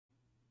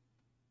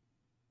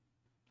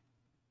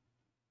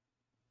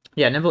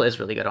Yeah, Nimble is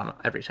really good on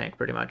every tank,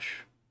 pretty much.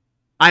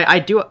 I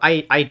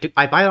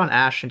buy it on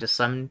Ashe into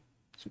some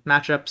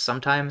matchups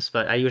sometimes,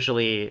 but I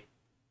usually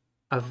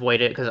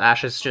avoid it because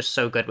Ashe is just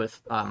so good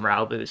with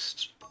morale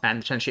boost,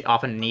 and she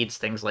often needs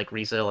things like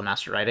Resil and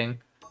Master Riding.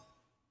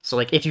 So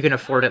like if you can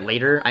afford it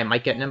later, I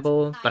might get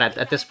Nimble, but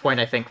at this point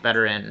I think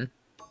Veteran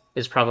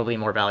is probably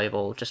more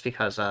valuable just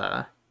because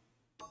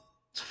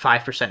it's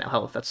 5%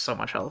 health. That's so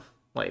much health.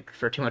 Like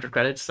for 200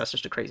 credits, that's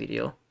just a crazy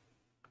deal.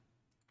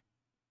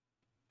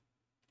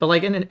 But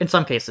like in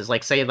some cases,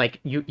 like say like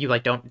you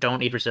like don't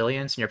need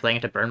resilience and you're playing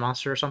into burn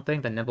monster or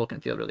something, then Nimble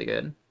can feel really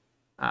good.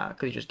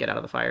 Because you just get out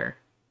of the fire.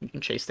 You can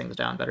chase things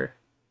down better.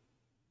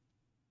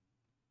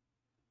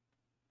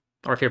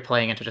 Or if you're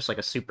playing into just like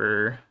a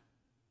super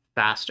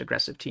fast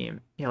aggressive team.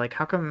 Yeah, like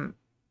how come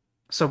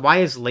so why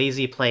is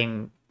Lazy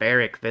playing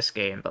Barrick this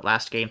game, but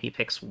last game he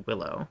picks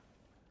Willow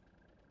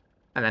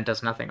and then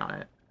does nothing on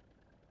it?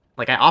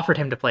 Like I offered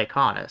him to play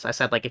Con. I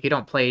said like if you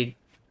don't play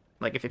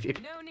like if you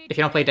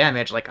don't play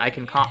damage, like I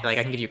can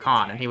give you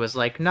Con, and he was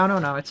like,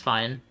 no, it's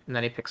fine. And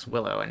then he picks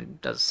Willow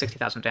and does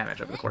 60,000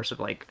 damage over the course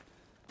of like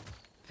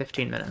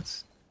 15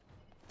 minutes.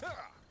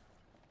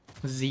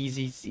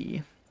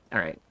 Z. All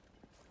right,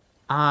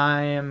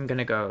 I am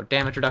gonna go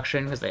damage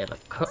reduction because they have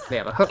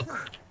a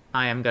hook.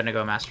 I am gonna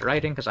go master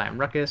riding because I am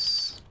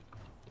ruckus,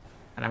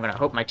 and I'm gonna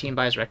hope my team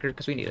buys record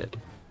because we need it.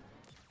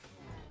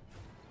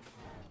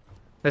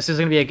 This is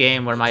gonna be a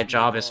game where my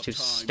job is to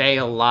stay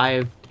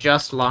alive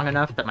just long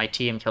enough that my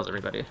team kills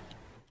everybody.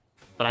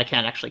 But I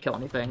can't actually kill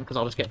anything, because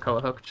I'll just get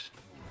Koa hooked.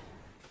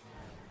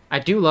 I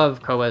do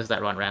love Koas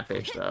that run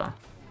Rampage, though.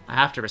 I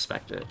have to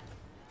respect it.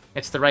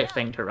 It's the right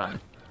thing to run.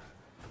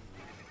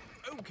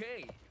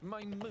 Okay,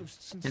 my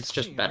most It's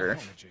just better.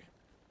 apology.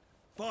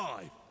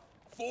 5,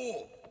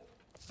 4,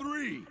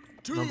 3,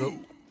 2, Nope.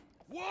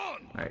 1.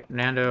 Alright,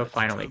 Nando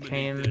finally Terminate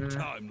came. their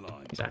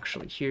timeline. He's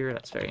actually here,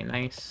 that's very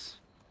nice.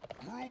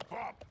 Group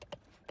up.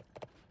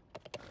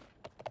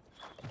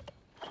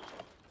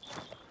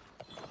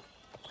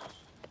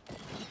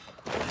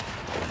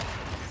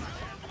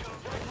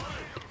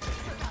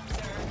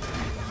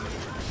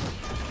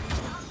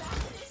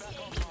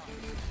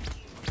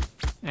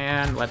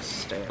 And let's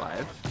stay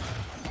alive.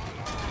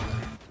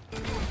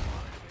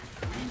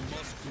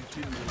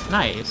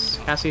 Nice!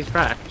 Cassie's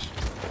cracked.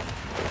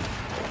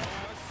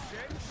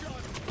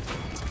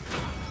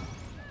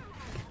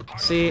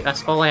 See,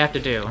 that's all I have to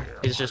do,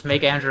 is just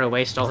make Andrew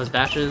waste all his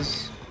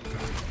bashes.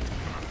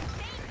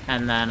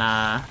 And then,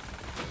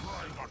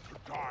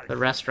 the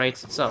rest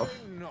writes itself.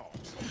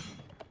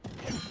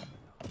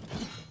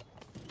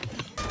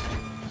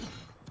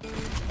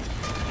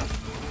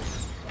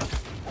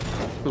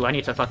 Ooh, I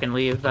need to fucking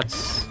leave.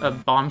 That's a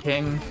Bomb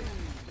King.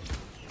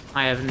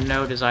 I have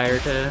no desire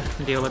to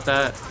deal with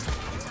that.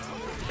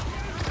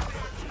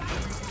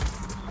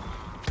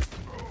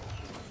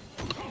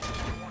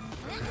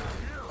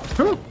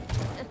 Whew.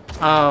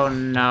 Oh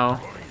no.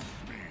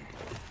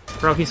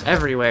 Bro, he's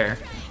everywhere.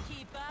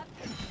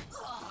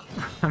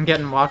 I'm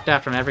getting walked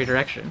out from every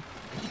direction.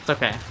 It's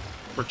okay.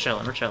 We're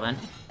chilling, we're chilling.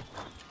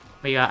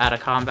 We got out of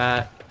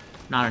combat.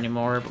 Not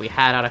anymore, but we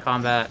had out of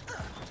combat.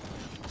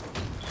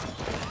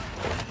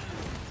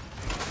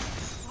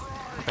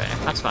 Okay,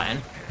 that's fine.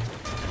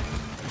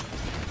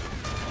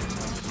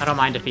 I don't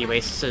mind if he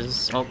wastes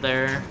his ult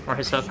there, or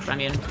his hook, I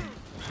mean.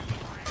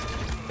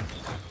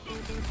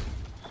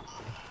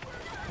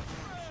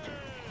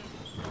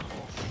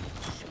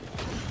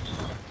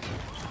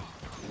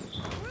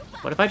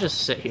 What if I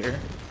just sit here?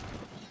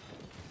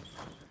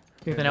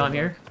 You even know I'm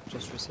here?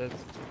 Just reset.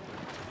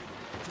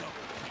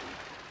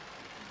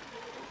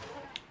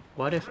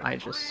 What if I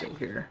just sit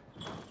here?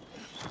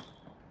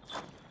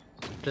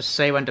 Just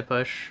say when to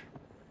push.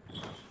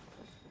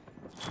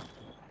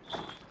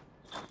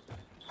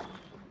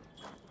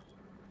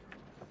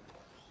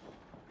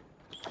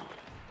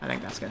 I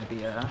think that's gonna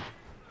be a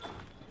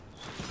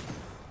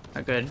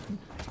good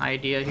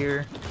idea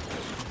here.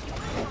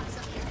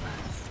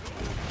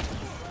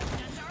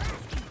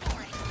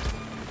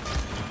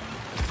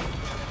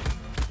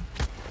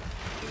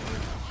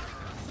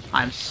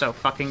 I'm so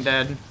fucking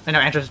dead. I know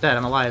Andrew's dead,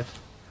 I'm alive.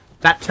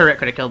 That turret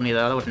could have killed me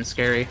though, that would've been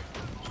scary.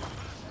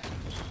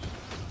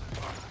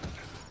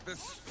 The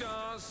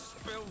stars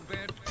spill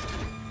their...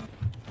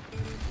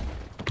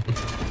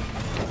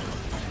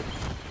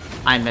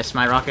 I missed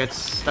my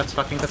rockets. That's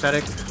fucking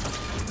pathetic.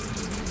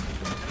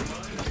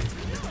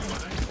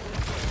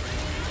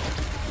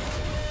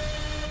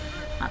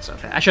 That's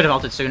okay. I should have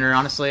ulted sooner,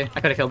 honestly. I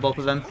could have killed both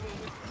of them.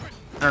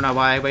 I don't know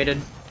why I waited.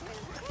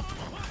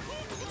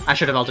 I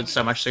should have ulted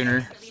so much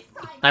sooner.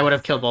 I would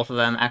have killed both of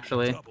them,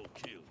 actually.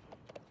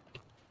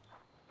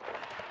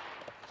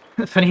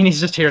 Panini's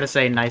just here to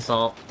say nice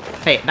ult.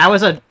 Hey, that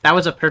was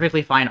a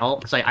perfectly fine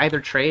ult, because I either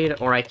trade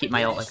or I keep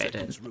my ult like I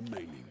did.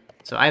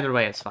 So either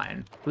way, it's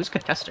fine. Who's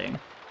contesting?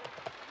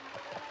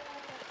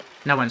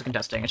 No one's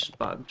contesting, it's just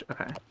bugged.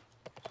 Okay.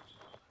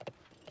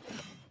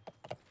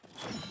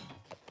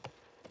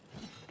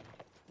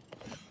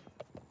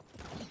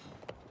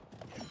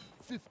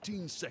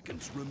 15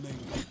 seconds remaining.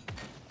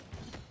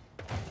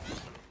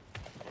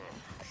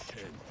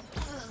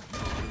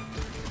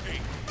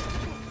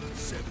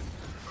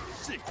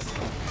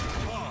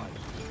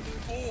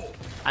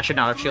 I should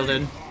not have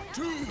shielded.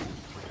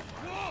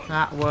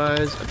 That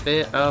was a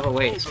bit of a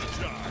waste.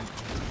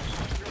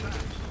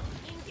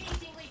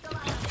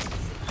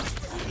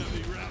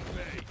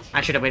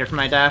 I should have waited for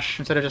my dash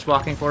instead of just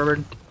walking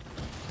forward.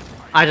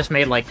 I just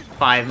made like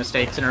 5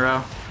 mistakes in a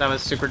row. That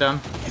was super dumb.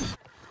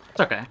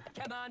 It's okay.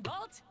 Come on,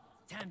 Bolt.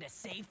 Time to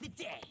save the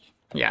day.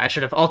 Yeah, I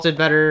should have ulted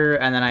better,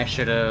 and then I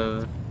should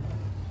have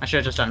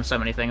just done so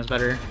many things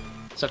better.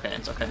 It's okay,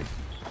 it's okay.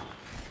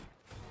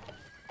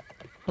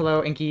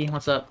 Hello, Inky,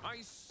 what's up?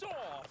 I saw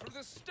through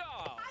the stars.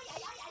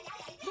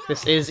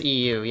 This is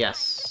EU,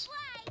 yes.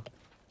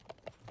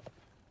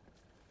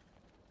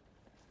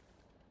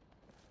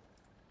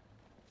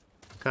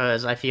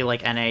 Because I feel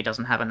like NA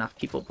doesn't have enough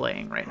people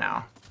playing right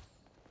now.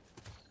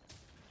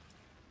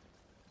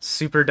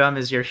 Super dumb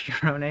is your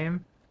hero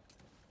name?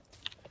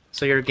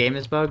 So your game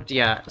is bugged?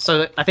 Yeah,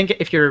 so I think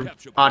if your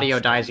audio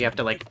dies, you have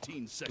to, like,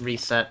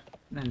 reset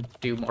and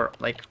do more,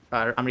 like,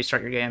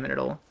 restart your game and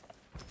it'll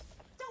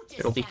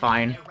be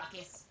fine.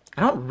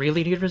 I don't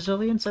really need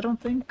resilience, I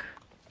don't think.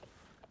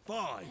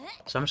 5,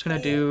 So I'm just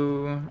gonna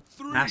do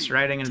Master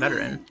Riding and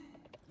Veteran,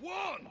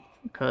 1.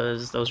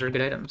 because those are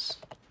good items.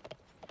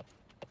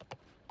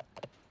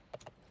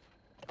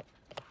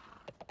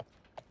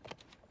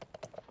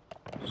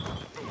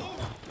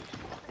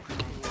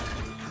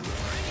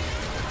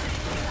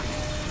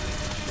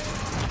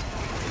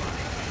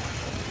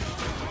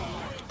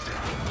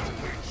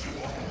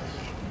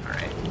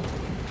 Alright.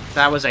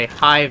 That was a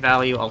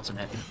high-value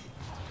ultimate.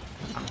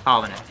 I'm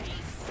calling it.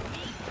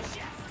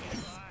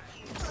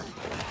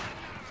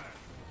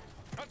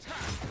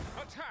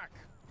 Attack!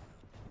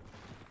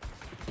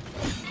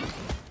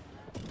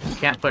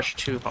 Can't push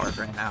too hard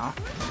right now.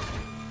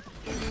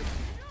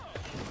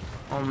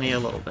 Only a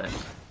little bit.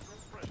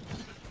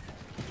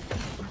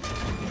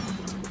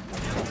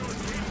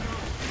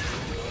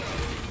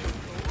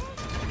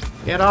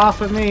 Get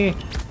off of me!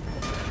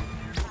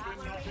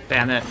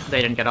 Damn it,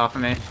 they didn't get off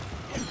of me.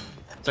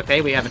 It's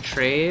okay, we have a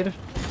trade.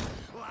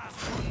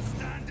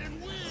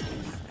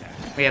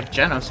 We have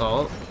Gen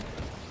Assault.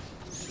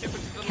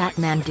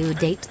 Catmandu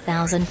Date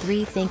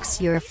 1003 thinks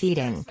you're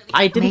feeding.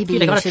 I didn't Maybe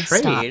feed, I you got a should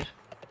trade. stop.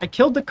 I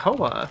killed the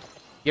Koa.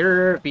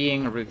 You're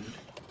being rude.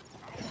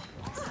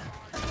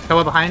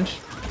 Koa behind.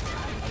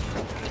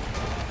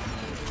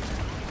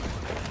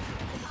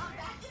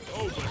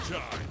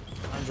 Overtime!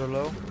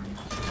 Angelo.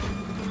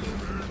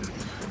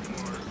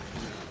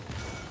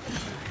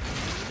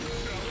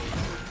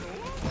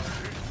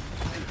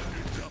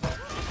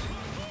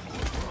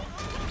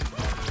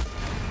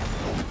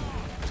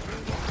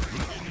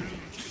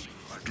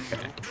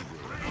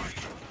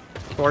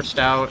 Forced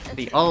out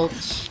the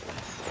ult.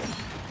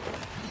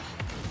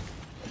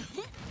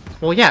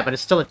 Well, yeah, but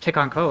it's still a tick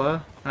on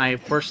Koa, and I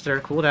forced their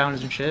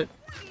cooldowns and shit.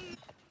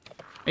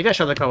 Maybe I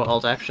should have the Koa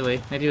ult,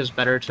 actually. Maybe it was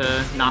better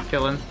to not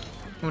kill him.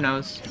 Who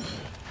knows?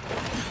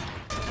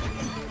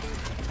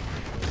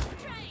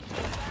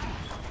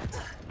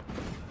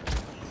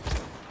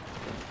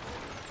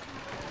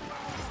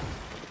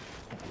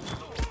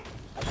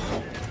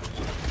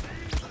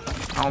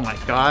 Oh my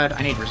god,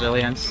 I need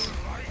resilience.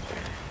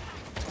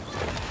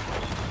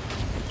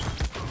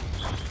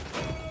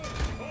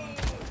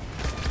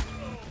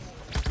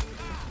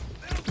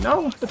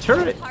 No, the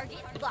turret!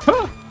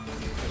 Huh!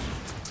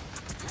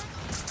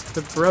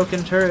 The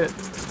broken turret.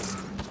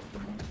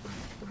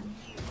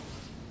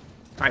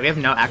 Alright, we have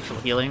no actual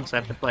healing, so I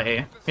have to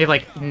play... We have,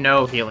 like,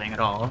 no healing at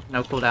all.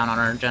 No cooldown on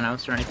our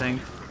Genos or anything.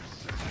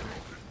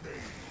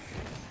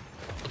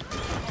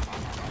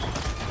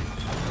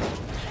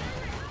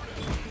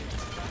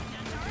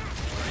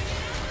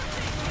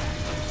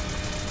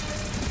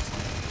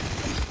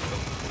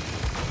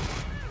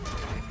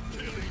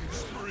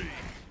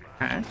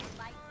 Okay.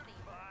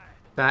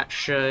 That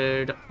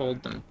should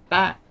hold them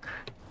back.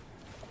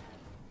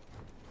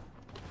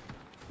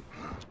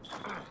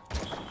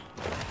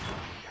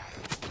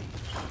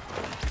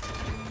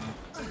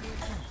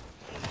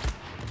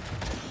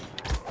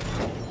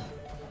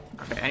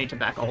 Okay, I need to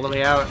back all the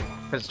way out,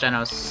 because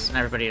Genos and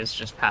everybody is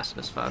just passive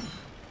as fuck.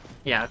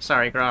 Yeah,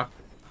 sorry, Grok.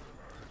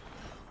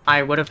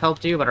 I would have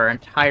helped you, but our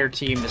entire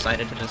team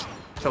decided to just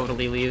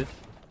totally leave.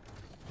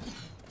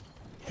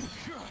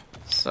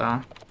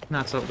 So,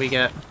 that's what we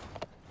get.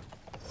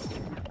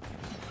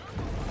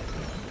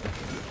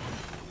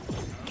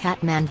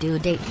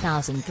 Catmandu Date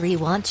 1003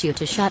 wants you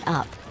to shut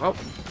up. Oh.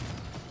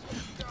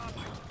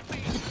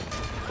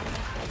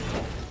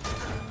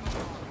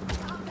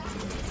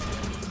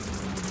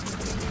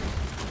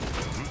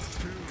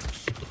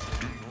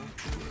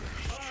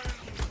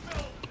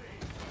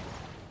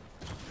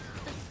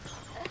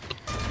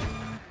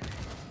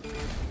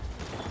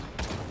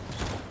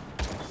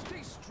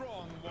 Stay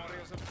strong,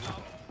 warriors of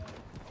love.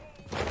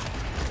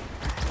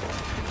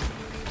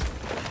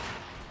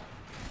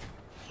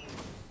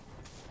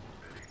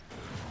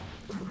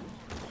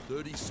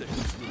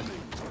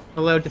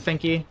 Hello,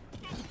 Definky.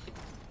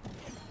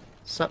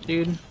 Sup,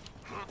 dude?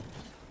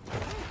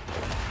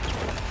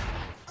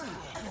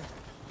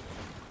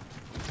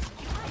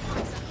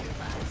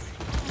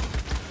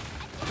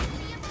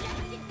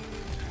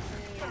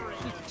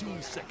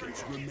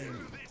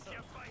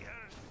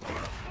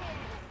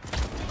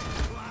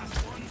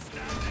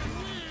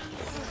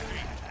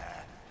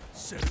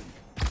 7,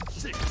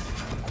 6, 5,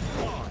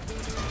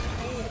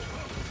 4,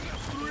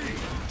 3,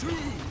 2,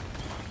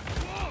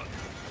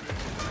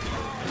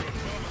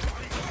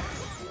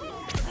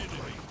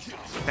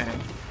 1. Okay.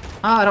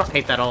 I don't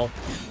hate that all.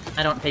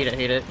 I don't hate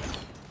it.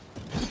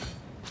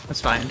 That's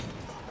fine.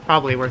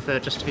 Probably worth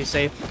it just to be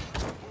safe.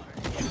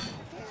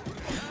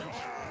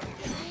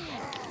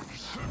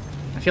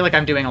 I feel like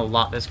I'm doing a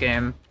lot this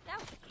game.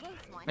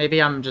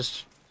 Maybe I'm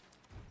just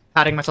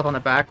patting myself on the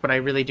back, but I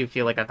really do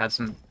feel like I've had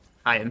some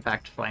high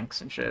impact flanks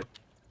and shit.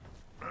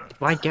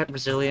 Do I get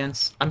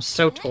resilience? I'm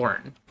so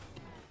torn.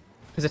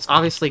 Because it's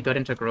obviously good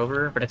into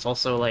Grover, but it's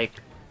also like...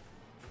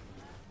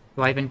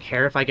 Do I even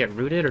care if I get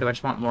rooted, or do I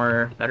just want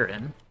more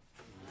veteran?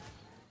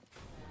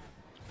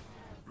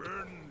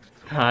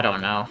 I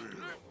don't know.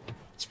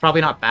 It's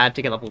probably not bad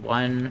to get level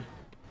 1.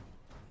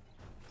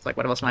 It's like,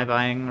 what else am I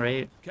buying,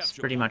 right? It's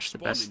pretty much the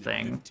best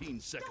thing.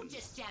 So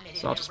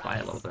I'll just buy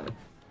a little bit.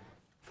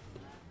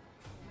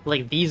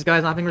 Like, these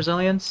guys not having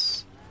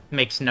resilience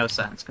makes no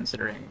sense,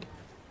 considering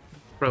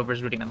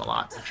Grover's rooting them a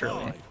lot,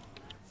 surely.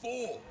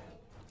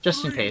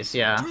 Just in case,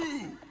 yeah.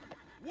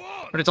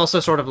 But it's also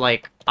sort of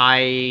like,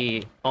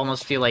 I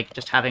almost feel like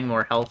just having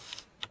more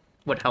health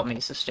would help me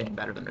sustain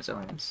better than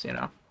resilience, you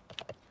know?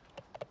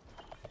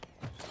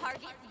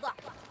 Target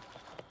locked.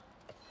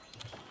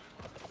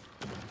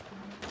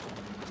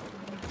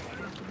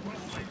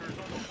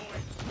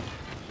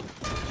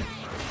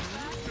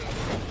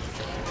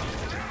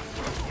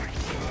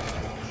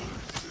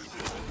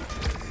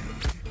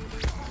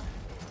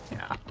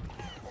 Yeah.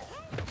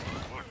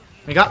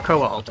 We got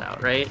Koa ult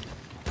out, right?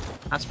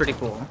 That's pretty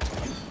cool.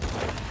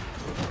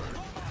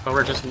 But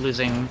we're just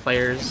losing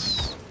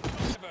players.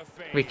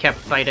 We kept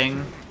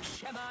fighting.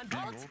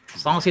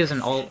 As long as he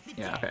doesn't ult...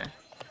 Yeah, okay.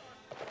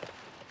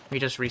 We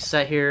just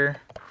reset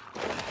here.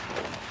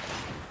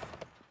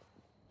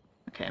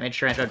 Okay, I made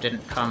sure Andro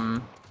didn't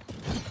come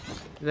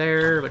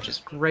there, which is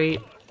great.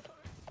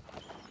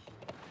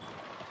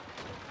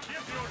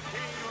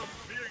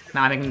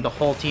 Now I'm making the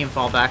whole team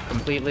fall back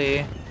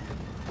completely.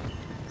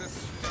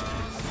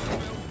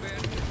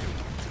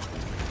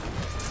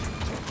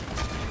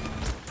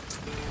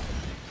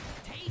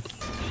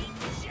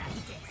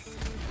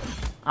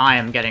 I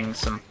am getting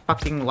some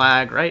fucking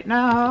lag right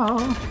now.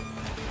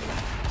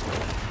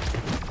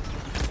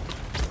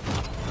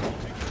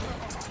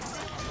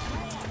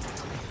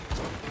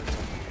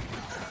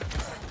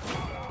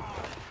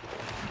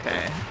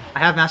 Okay, I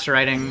have Master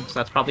Writing, so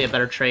that's probably a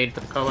better trade for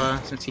the Koa,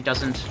 since he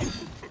doesn't...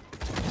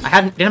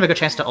 didn't have a good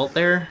chance to ult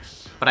there,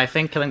 but I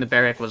think killing the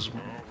Barrack was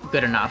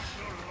good enough.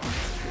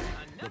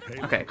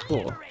 Okay,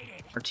 cool.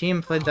 Our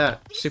team played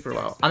that super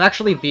well. I'm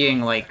actually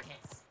being, like,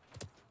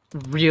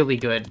 really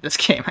good this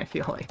game, I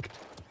feel like.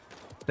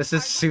 This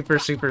is super,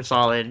 super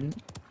solid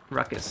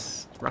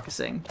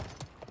ruckusing.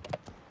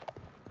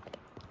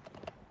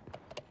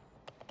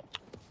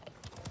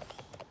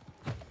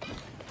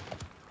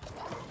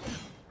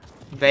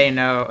 They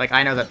know, like,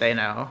 I know that they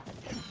know.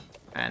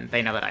 And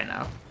they know that I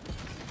know.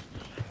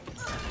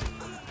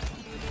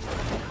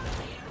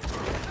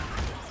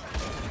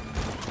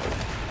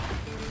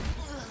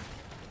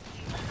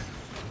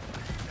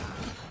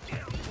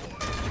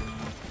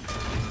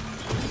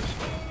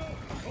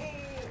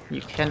 You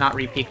cannot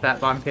re-peek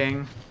that, Bomb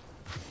King.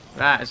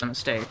 That is a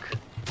mistake.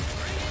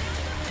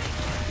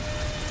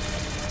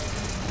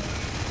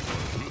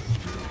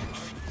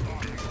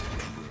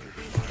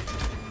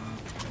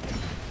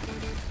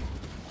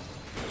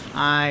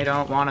 I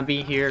don't want to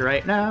be here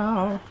right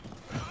now.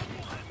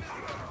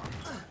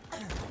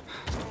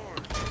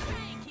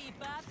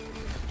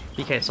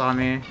 DK saw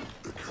me.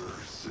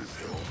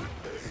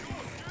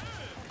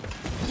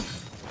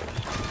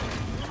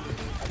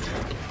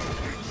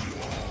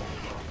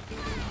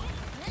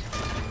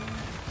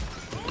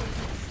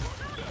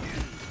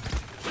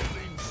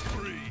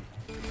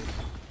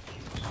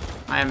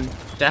 I am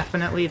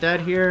definitely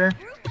dead here.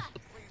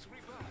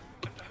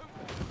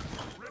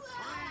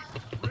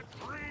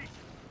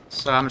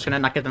 So I'm just gonna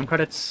not give them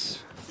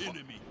credits.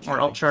 Or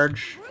ult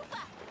charge.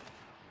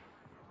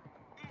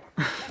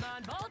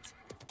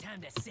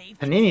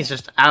 Panini's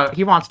just out.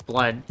 He wants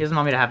blood. He doesn't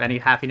want me to have any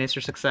happiness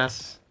or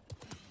success.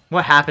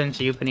 What happened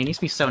to you, Panini? You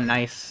used to be so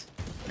nice.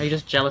 Are you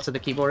just jealous of the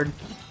keyboard?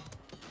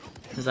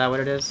 Is that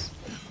what it is?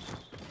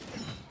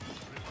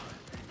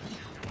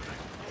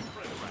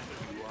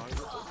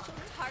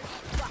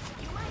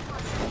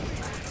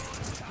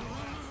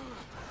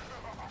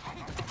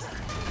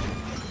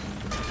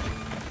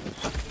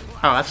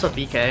 Oh, that's a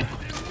BK.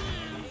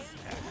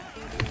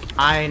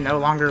 I no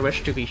longer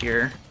wish to be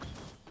here.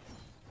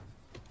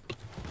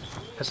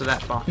 Because of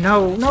that bomb.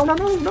 No, no, no,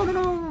 no, no, no,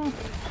 no!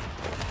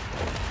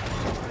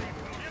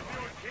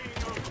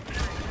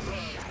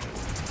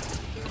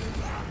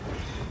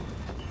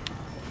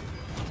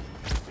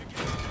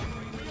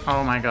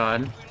 Oh my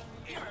god.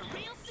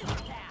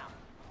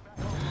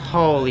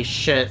 Holy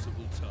shit.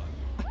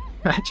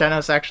 That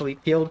Genos actually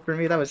peeled for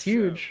me, that was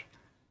huge.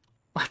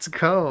 Let's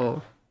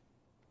go.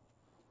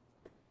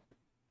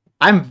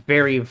 I'm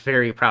very,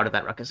 very proud of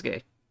that Ruckus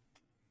gate.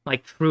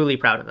 Like, truly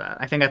proud of that.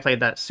 I think I played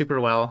that super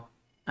well.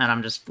 and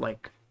I'm just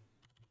like,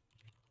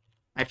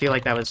 I feel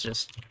like that was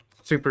just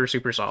super,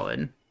 super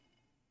solid.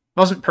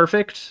 Wasn't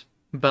perfect,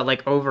 but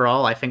like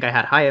overall, I think I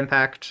had high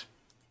impact.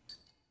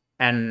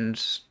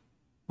 And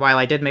while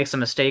I did make some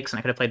mistakes and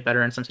I could have played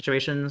better in some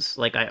situations,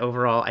 like I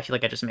feel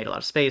like I just made a lot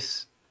of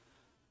space.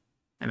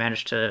 I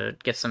managed to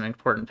get some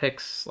important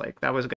picks. Like that was good.